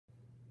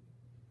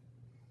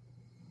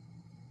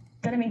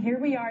But I mean, here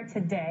we are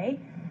today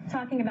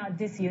talking about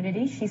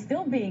disunity. She's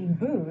still being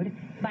booed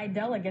by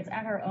delegates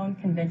at her own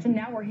convention.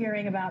 Now we're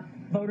hearing about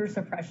voter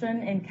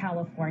suppression in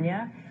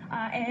California.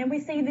 And we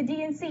see the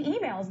DNC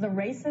emails, the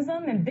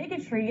racism and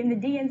bigotry in the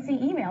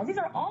DNC emails. These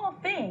are all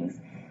things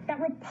that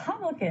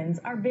Republicans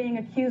are being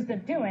accused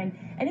of doing,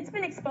 and it's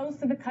been exposed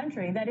to the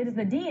country that it is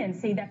the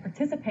DNC that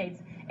participates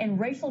in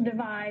racial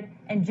divide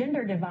and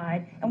gender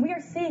divide, and we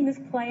are seeing this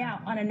play out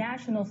on a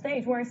national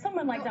stage, where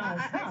someone like Donald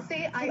Trump,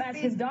 who, as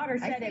his daughter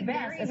said it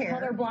best, is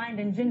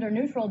colorblind and gender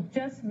neutral,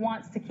 just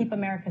wants to keep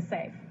America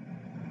safe.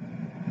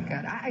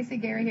 Good. I see,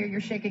 Gary, here you're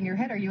shaking your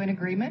head. Are you in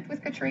agreement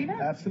with Katrina?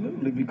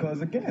 Absolutely,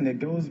 because again, it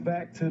goes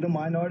back to the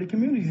minority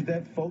communities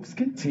that folks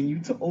continue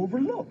to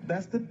overlook.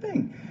 That's the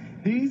thing.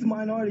 These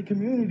minority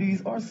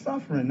communities are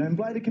suffering, and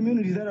blighted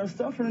communities that are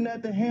suffering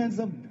at the hands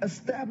of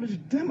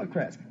established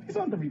Democrats. These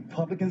aren't the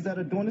Republicans that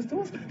are doing this to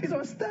us. These are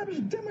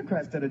established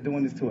Democrats that are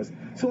doing this to us.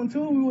 So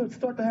until we would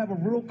start to have a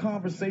real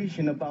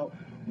conversation about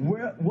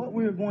what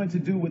we're going to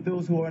do with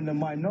those who are in the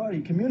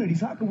minority communities,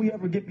 how can we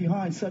ever get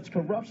behind such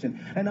corruption?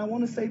 And I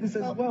want to say this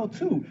as well,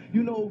 too.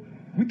 You know,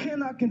 we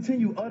cannot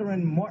continue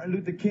uttering Martin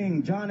Luther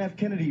King, John F.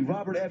 Kennedy,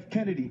 Robert F.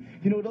 Kennedy.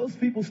 You know, those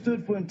people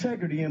stood for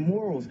integrity and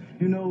morals,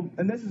 you know,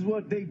 and this is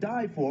what they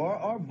died for.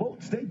 Our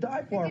votes, they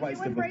died for our rights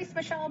to vote. Did you embrace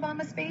Michelle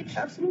Obama's speech?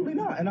 Absolutely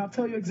not, and I'll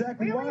tell you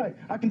exactly why.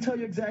 I can tell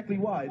you exactly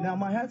why. Now,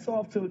 my hat's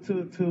off to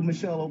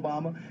Michelle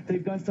Obama.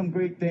 They've done some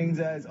great things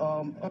as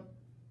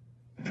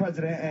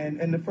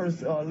president and the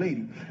first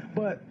lady.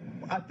 But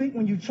I think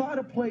when you try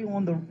to play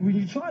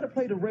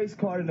the race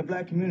card in the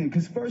black community,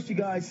 because first you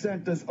guys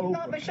sent us Oprah. You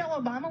thought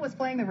Michelle Obama was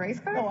playing the race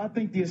card? No, I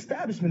think the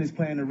establishment is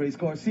playing the race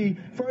card. See,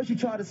 first you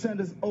try to send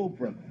us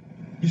Oprah.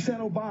 You sent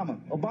Obama.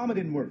 Obama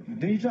didn't work.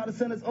 Then you try to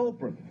send us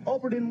Oprah.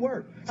 Oprah didn't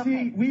work.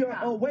 Okay, see, we are.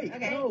 stop. Oh wait,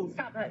 okay, no.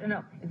 Stop.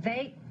 No,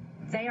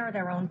 they are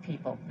their own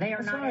people. They are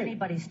That's not right.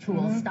 anybody's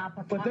tools. Stop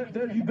But talking.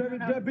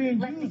 they're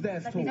being used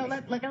as tools. No,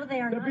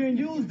 they are They're not. being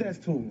used as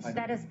tools.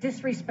 That is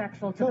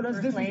disrespectful to No, the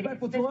that's First Lady.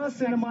 disrespectful It's to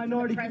us in the disrespectful to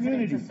minority the president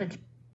community. to suggest